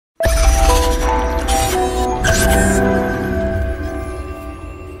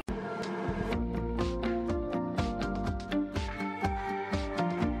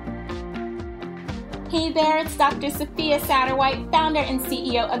Dr. Sophia Satterwhite, founder and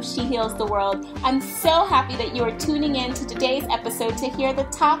CEO of She Heals the World. I'm so happy that you are tuning in to today's episode to hear the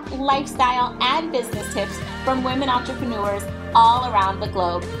top lifestyle and business tips from women entrepreneurs all around the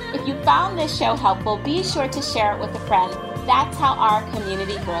globe. If you found this show helpful, be sure to share it with a friend. That's how our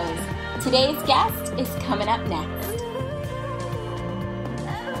community grows. Today's guest is coming up next.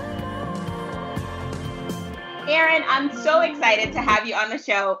 Erin, I'm so excited to have you on the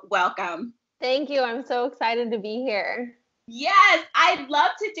show. Welcome. Thank you. I'm so excited to be here. Yes, I'd love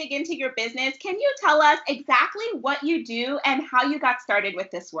to dig into your business. Can you tell us exactly what you do and how you got started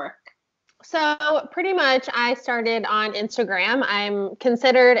with this work? So pretty much I started on Instagram. I'm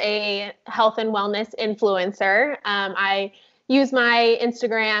considered a health and wellness influencer. I use my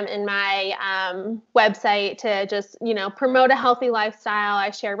Instagram and my website to just, promote a healthy lifestyle. I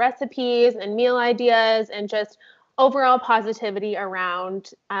share recipes and meal ideas and just overall positivity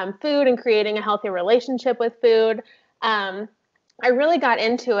around food and creating a healthy relationship with food. I really got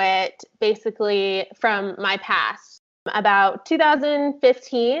into it basically from my past. About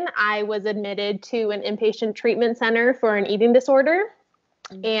 2015, I was admitted to an inpatient treatment center for an eating disorder.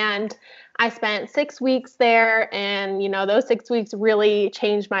 And I spent 6 weeks there, and those 6 weeks really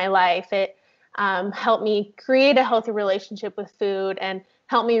changed my life. It helped me create a healthy relationship with food and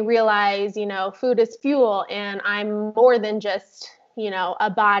helped me realize, food is fuel, and I'm more than just, a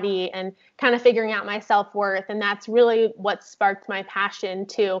body, and kind of figuring out my self-worth. And that's really what sparked my passion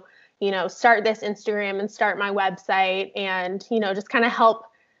to, start this Instagram and start my website and, just kind of help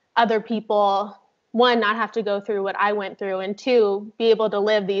other people, one, not have to go through what I went through, and two, be able to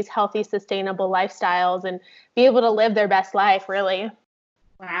live these healthy, sustainable lifestyles and be able to live their best life, really.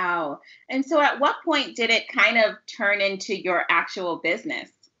 Wow. And so at what point did it kind of turn into your actual business?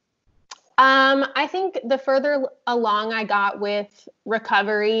 I think the further along I got with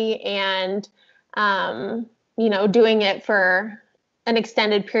recovery and, doing it for an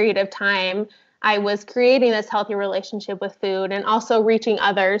extended period of time, I was creating this healthy relationship with food and also reaching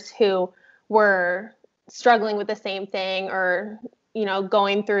others who were struggling with the same thing or,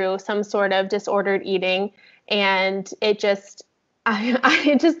 going through some sort of disordered eating. And it just,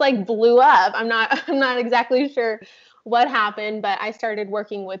 I just like blew up. I'm not exactly sure what happened, but I started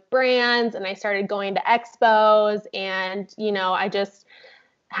working with brands and I started going to expos, and, I just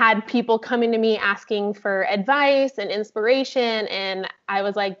had people coming to me asking for advice and inspiration. And I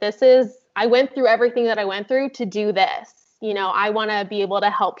was like, I went through everything that I went through to do this. I want to be able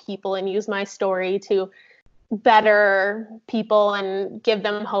to help people and use my story to better people and give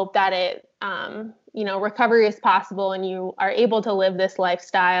them hope that it, recovery is possible and you are able to live this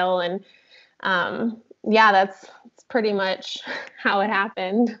lifestyle. And that's pretty much how it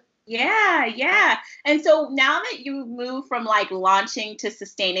happened. Yeah. And so now that you move from like launching to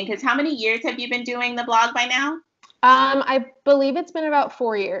sustaining, because how many years have you been doing the blog by now? I believe it's been about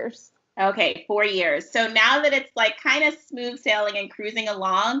 4 years. Okay, 4 years. So now that it's like kind of smooth sailing and cruising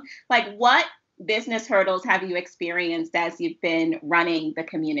along, like what business hurdles have you experienced as you've been running the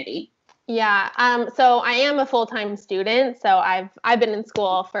community? Yeah. So I am a full-time student. So I've been in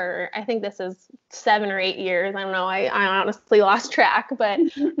school for, I think this is 7 or 8 years. I don't know. I honestly lost track, but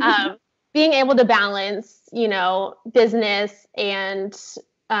being able to balance, business and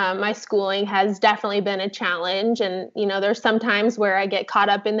my schooling has definitely been a challenge. And, there's some times where I get caught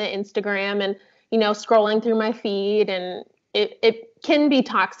up in the Instagram and, scrolling through my feed, and it can be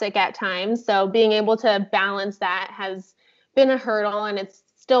toxic at times. So being able to balance that has been a hurdle, and it's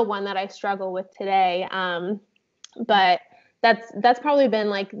still one that I struggle with today. But that's probably been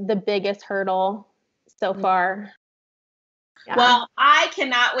like the biggest hurdle so far. Yeah. Well, I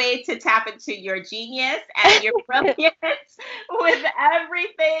cannot wait to tap into your genius and your brilliance with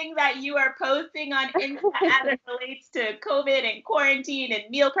everything that you are posting on Insta as it relates to COVID and quarantine and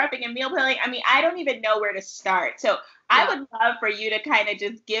meal prepping and meal planning. I mean, I don't even know where to start. So I would love for you to kind of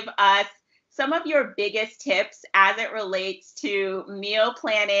just give us some of your biggest tips as it relates to meal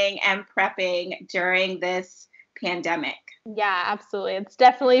planning and prepping during this pandemic. Yeah, absolutely. It's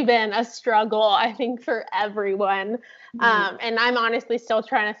definitely been a struggle, I think, for everyone. And I'm honestly still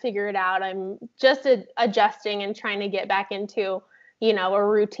trying to figure it out. I'm just adjusting and trying to get back into, a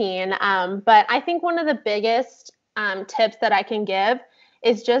routine. But I think one of the biggest tips that I can give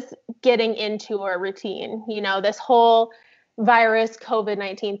is just getting into a routine. This whole virus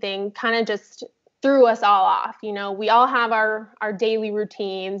COVID-19 thing kind of just threw us all off. We all have our daily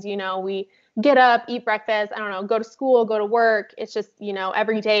routines. We get up, eat breakfast, go to school, go to work. It's just,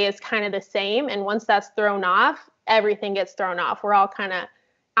 every day is kind of the same. And once that's thrown off, everything gets thrown off. We're all kind of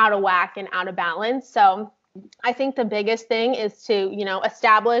out of whack and out of balance. So I think the biggest thing is to,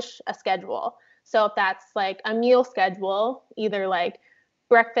 establish a schedule. So if that's like a meal schedule, either like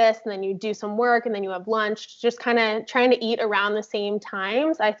breakfast and then you do some work and then you have lunch, just kind of trying to eat around the same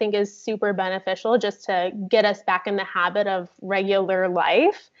times, I think is super beneficial just to get us back in the habit of regular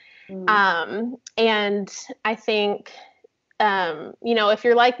life. And I think, if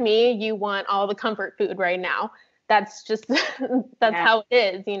you're like me, you want all the comfort food right now. That's just, that's how it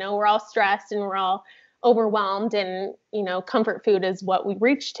is. We're all stressed and we're all overwhelmed, and comfort food is what we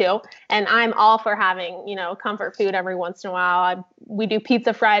reach to. And I'm all for having comfort food every once in a while. We do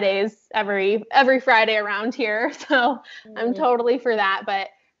pizza Fridays every Friday around here, so I'm totally for that. But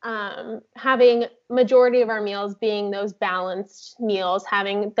having majority of our meals being those balanced meals,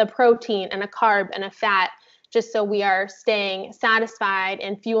 having the protein and a carb and a fat, just so we are staying satisfied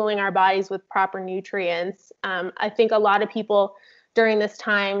and fueling our bodies with proper nutrients. I think a lot of people during this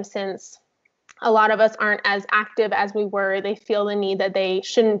time, since a lot of us aren't as active as we were, they feel the need that they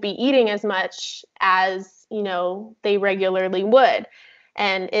shouldn't be eating as much as, they regularly would.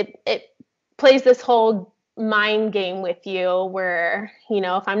 And it plays this whole mind game with you where,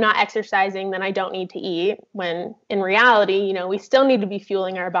 if I'm not exercising, then I don't need to eat, when in reality, we still need to be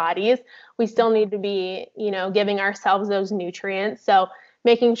fueling our bodies. We still need to be, giving ourselves those nutrients. So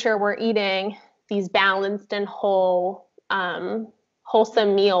making sure we're eating these balanced and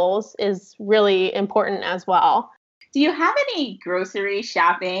wholesome meals is really important as well. Do you have any grocery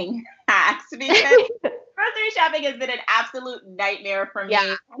shopping hacks? Because grocery shopping has been an absolute nightmare for me.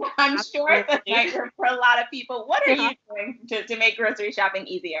 Yeah, I'm sure it's a nightmare for a lot of people. What are you doing to make grocery shopping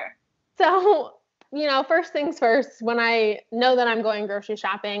easier? So, first things first, when I know that I'm going grocery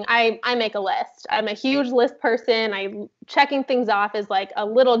shopping, I make a list. I'm a huge list person. Checking things off is like a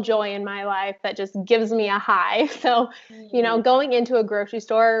little joy in my life that just gives me a high. So, going into a grocery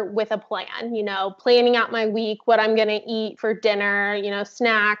store with a plan, planning out my week, what I'm going to eat for dinner,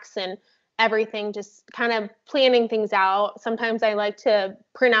 snacks and everything, just kind of planning things out. Sometimes I like to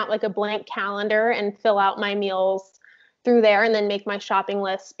print out like a blank calendar and fill out my meals through there and then make my shopping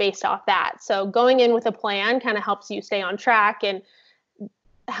list based off that. So going in with a plan kind of helps you stay on track and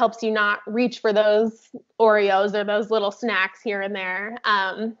helps you not reach for those Oreos or those little snacks here and there.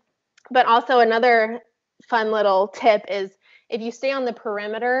 But also another fun little tip is, if you stay on the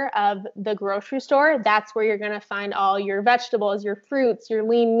perimeter of the grocery store, that's where you're going to find all your vegetables, your fruits, your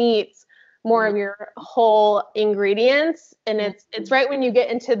lean meats, more of your whole ingredients. And it's right when you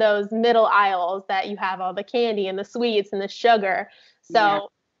get into those middle aisles that you have all the candy and the sweets and the sugar. So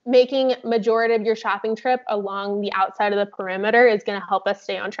making majority of your shopping trip along the outside of the perimeter is going to help us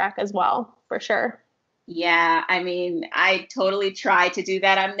stay on track as well, for sure. Yeah, I mean, I totally try to do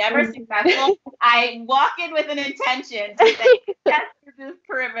that. I'm never successful. I walk in with an intention to say, test this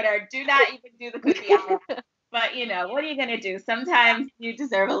perimeter. Do not even do the cookie aisle. But, what are you going to do? Sometimes you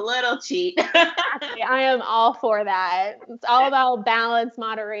deserve a little cheat. I am all for that. It's all about balance,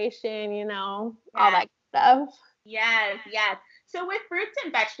 moderation, all that stuff. Yes, yes. So with fruits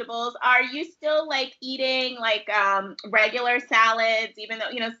and vegetables, are you still like eating like regular salads, even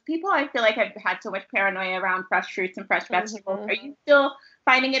though, people I feel like have had so much paranoia around fresh fruits and fresh vegetables. Are you still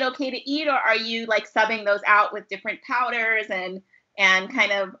finding it okay to eat, or are you like subbing those out with different powders and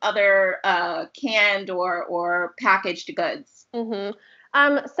kind of other canned or packaged goods? So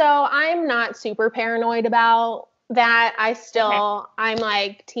I'm not super paranoid about that. I'm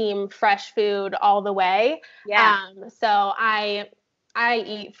like team fresh food all the way. Yeah. So I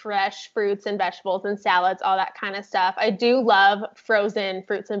eat fresh fruits and vegetables and salads, all that kind of stuff. I do love frozen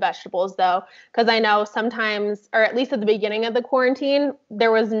fruits and vegetables though, because I know sometimes, or at least at the beginning of the quarantine,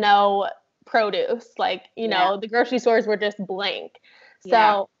 there was no produce. Like, the grocery stores were just blank.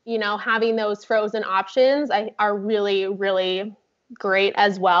 So, having those frozen options are really, really great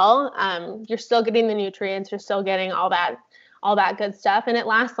as well. You're still getting the nutrients, you're still getting all that good stuff, and it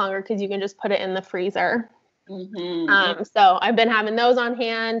lasts longer because you can just put it in the freezer. So I've been having those on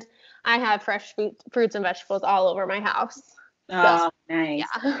hand. I have fresh fruits and vegetables all over my house. Oh, nice.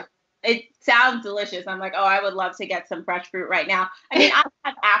 Yeah. It sounds delicious. I'm like, oh, I would love to get some fresh fruit right now. I mean, I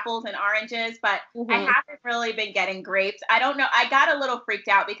have apples and oranges, but I haven't really been getting grapes. I don't know. I got a little freaked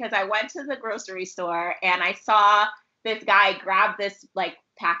out because I went to the grocery store and I saw this guy grab this like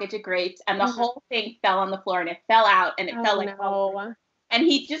package of grapes and the whole thing fell on the floor and it fell out and it fell like, and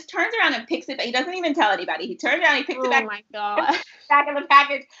he just turns around and picks it back. He doesn't even tell anybody. He turns around, he picks it back, back in the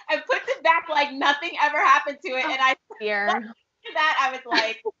package and puts it back like nothing ever happened to it. And that I was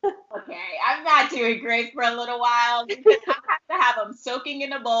like, okay, I'm not doing grapes for a little while because I have to have them soaking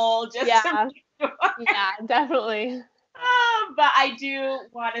in a bowl just to make sure. Yeah, definitely. But I do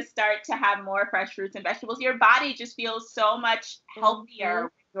want to start to have more fresh fruits and vegetables. Your body just feels so much healthier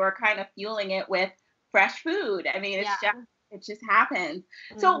with you're kind of fueling it with fresh food. I mean, Yeah. it just happens.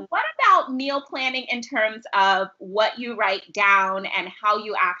 Mhm. So what about meal planning in terms of what you write down and how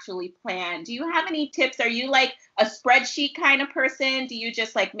you actually plan? Do you have any tips? Are you like a spreadsheet kind of person? Do you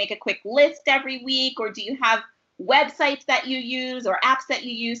just like make a quick list every week, or do you have websites that you use or apps that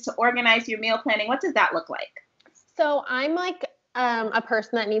you use to organize your meal planning? What does that look like? So I'm like a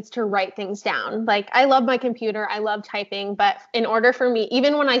person that needs to write things down. Like I love my computer, I love typing, but in order for me,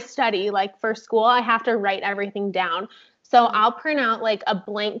 even when I study, like for school, I have to write everything down. So I'll print out like a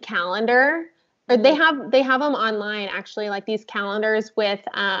blank calendar, or Mm, they have them online actually, like these calendars with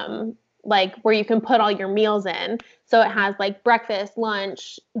like where you can put all your meals in. So it has like breakfast,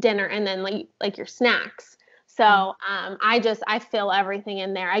 lunch, dinner, and then like your snacks. So mm, I fill everything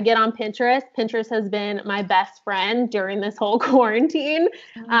in there. I get on Pinterest. Pinterest has been my best friend during this whole quarantine.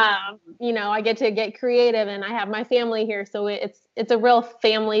 mm. I get to get creative, and I have my family here, so it's a real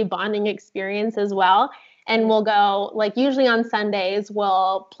family bonding experience as well. And we'll go like usually on Sundays,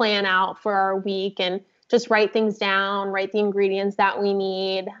 we'll plan out for our week and just write things down, write the ingredients that we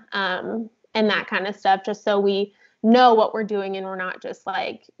need, and that kind of stuff, just so we know what we're doing and we're not just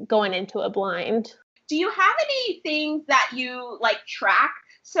like going into a blind. Do you have any things that you like track?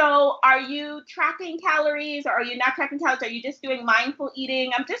 So are you tracking calories, or are you not tracking calories? Are you just doing mindful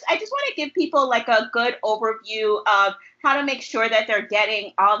eating? I just want to give people like a good overview of how to make sure that they're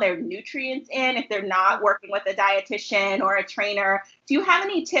getting all their nutrients in if they're not working with a dietitian or a trainer. Do you have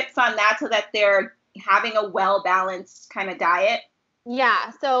any tips on that so that they're having a well balanced kind of diet?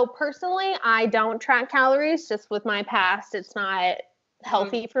 Yeah. So personally, I don't track calories. Just with my past, it's not Mm,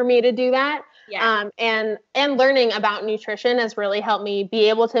 healthy for me to do that. yeah. And learning about nutrition has really helped me be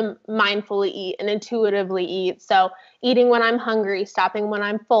able to mindfully eat and intuitively eat. So eating when I'm hungry, stopping when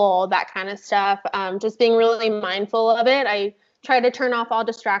I'm full, that kind of stuff. Just being really mindful of it. I try to turn off all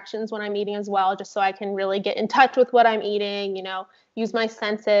distractions when I'm eating as well, just so I can really get in touch with what I'm eating. Use my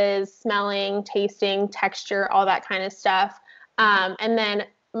senses, smelling, tasting, texture, all that kind of stuff. And then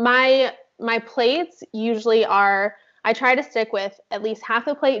my plates usually are, I try to stick with at least half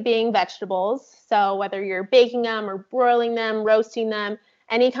the plate being vegetables. So whether you're baking them or broiling them, roasting them,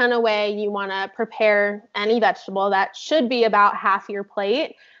 any kind of way you want to prepare any vegetable, that should be about half your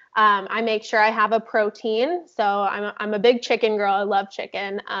plate. I make sure I have a protein. So I'm a big chicken girl. I love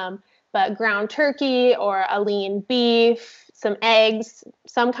chicken. But ground turkey or a lean beef, some eggs,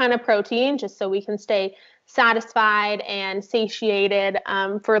 some kind of protein, just so we can stay satisfied and satiated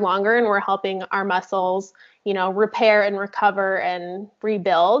for longer, and we're helping our muscles repair and recover and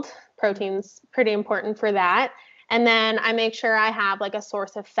rebuild. Protein's pretty important for that. And then I make sure I have like a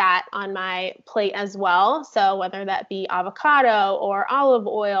source of fat on my plate as well. So whether that be avocado or olive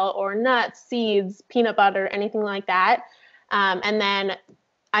oil or nuts, seeds, peanut butter, anything like that. And then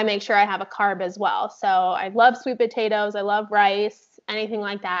I make sure I have a carb as well. So I love sweet potatoes. I love rice, anything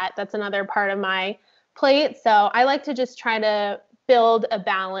like that. That's another part of my plate. So I like to just try to build a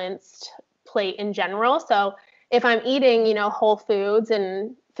balanced plate in general. So if I'm eating, whole foods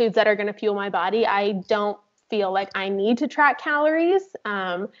and foods that are going to fuel my body, I don't feel like I need to track calories.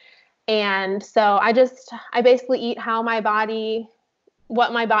 And so I basically eat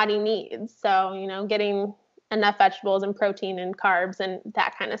what my body needs. So, getting enough vegetables and protein and carbs and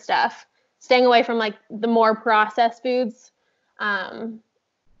that kind of stuff. Staying away from like the more processed foods, and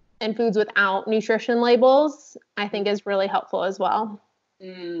foods without nutrition labels, I think is really helpful as well.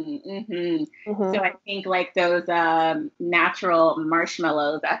 Mm-hmm. So Mm-hmm. I think like those natural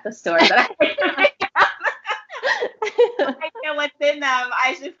marshmallows at the store that I know what's in them,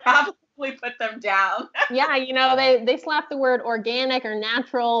 I should probably put them down. Yeah, they slap the word organic or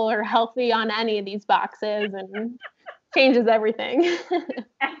natural or healthy on any of these boxes and changes everything.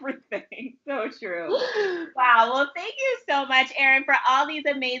 Everything. So true. Wow. Well, thank you so much, Erin, for all these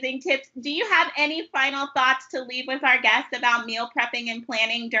amazing tips. Do you have any final thoughts to leave with our guests about meal prepping and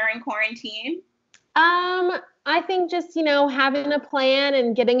planning during quarantine? I think just, having a plan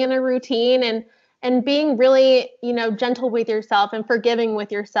and getting in a routine and being really, gentle with yourself and forgiving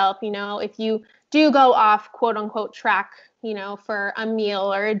with yourself. If you do go off quote unquote track, for a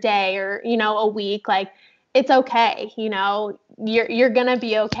meal or a day or, a week, like it's okay. You're gonna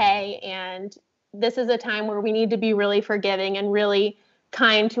be okay. And this is a time where we need to be really forgiving and really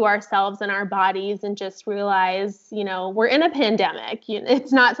kind to ourselves and our bodies, and just realize, we're in a pandemic.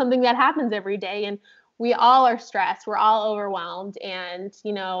 It's not something that happens every day, and we all are stressed. We're all overwhelmed, and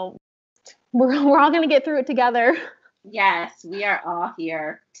we're all going to get through it together. Yes, we are all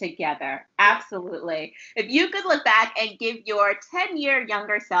here together. Absolutely. If you could look back and give your 10-year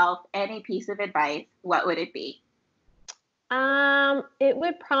younger self any piece of advice, what would it be? It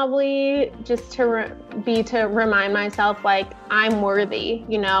would probably just be to remind myself like I'm worthy,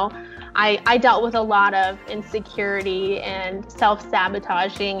 you know. I dealt with a lot of insecurity and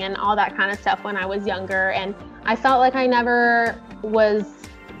self-sabotaging and all that kind of stuff when I was younger, and I felt like I never was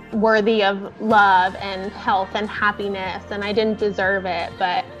worthy of love and health and happiness, and I didn't deserve it.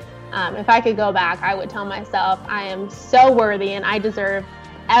 But if I could go back, I would tell myself I am so worthy and I deserve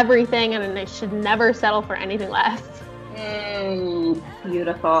everything, and I should never settle for anything less.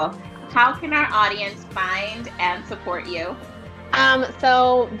 Beautiful. How can our audience find and support you?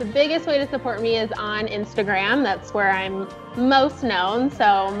 So the biggest way to support me is on Instagram. That's where I'm most known.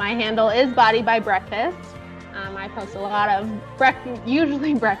 So my handle is Body by Breakfast. I post a lot of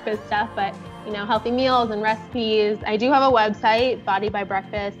usually breakfast stuff, but you know, healthy meals and recipes. I do have a website,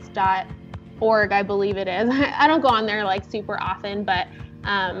 bodybybreakfast.org, I believe it is. I don't go on there like super often, but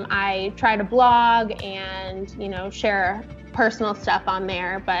I try to blog and, you know, share personal stuff on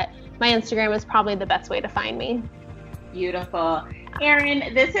there, but my Instagram is probably the best way to find me. Beautiful.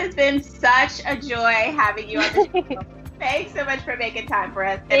 Erin, this has been such a joy having you on the show. Thanks so much for making time for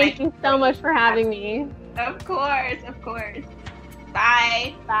us. Thank you so much for having me. Of course, of course.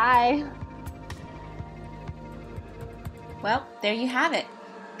 Bye. Bye. Well, there you have it.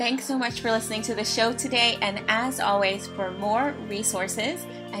 Thanks so much for listening to the show today. And as always, for more resources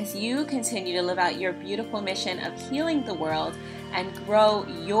as you continue to live out your beautiful mission of healing the world and grow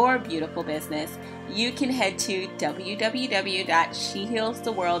your beautiful business, you can head to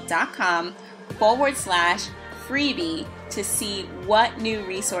www.shehealstheworld.com/freebie to see what new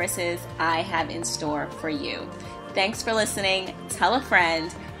resources I have in store for you. Thanks for listening. Tell a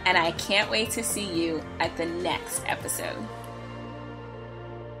friend, and I can't wait to see you at the next episode.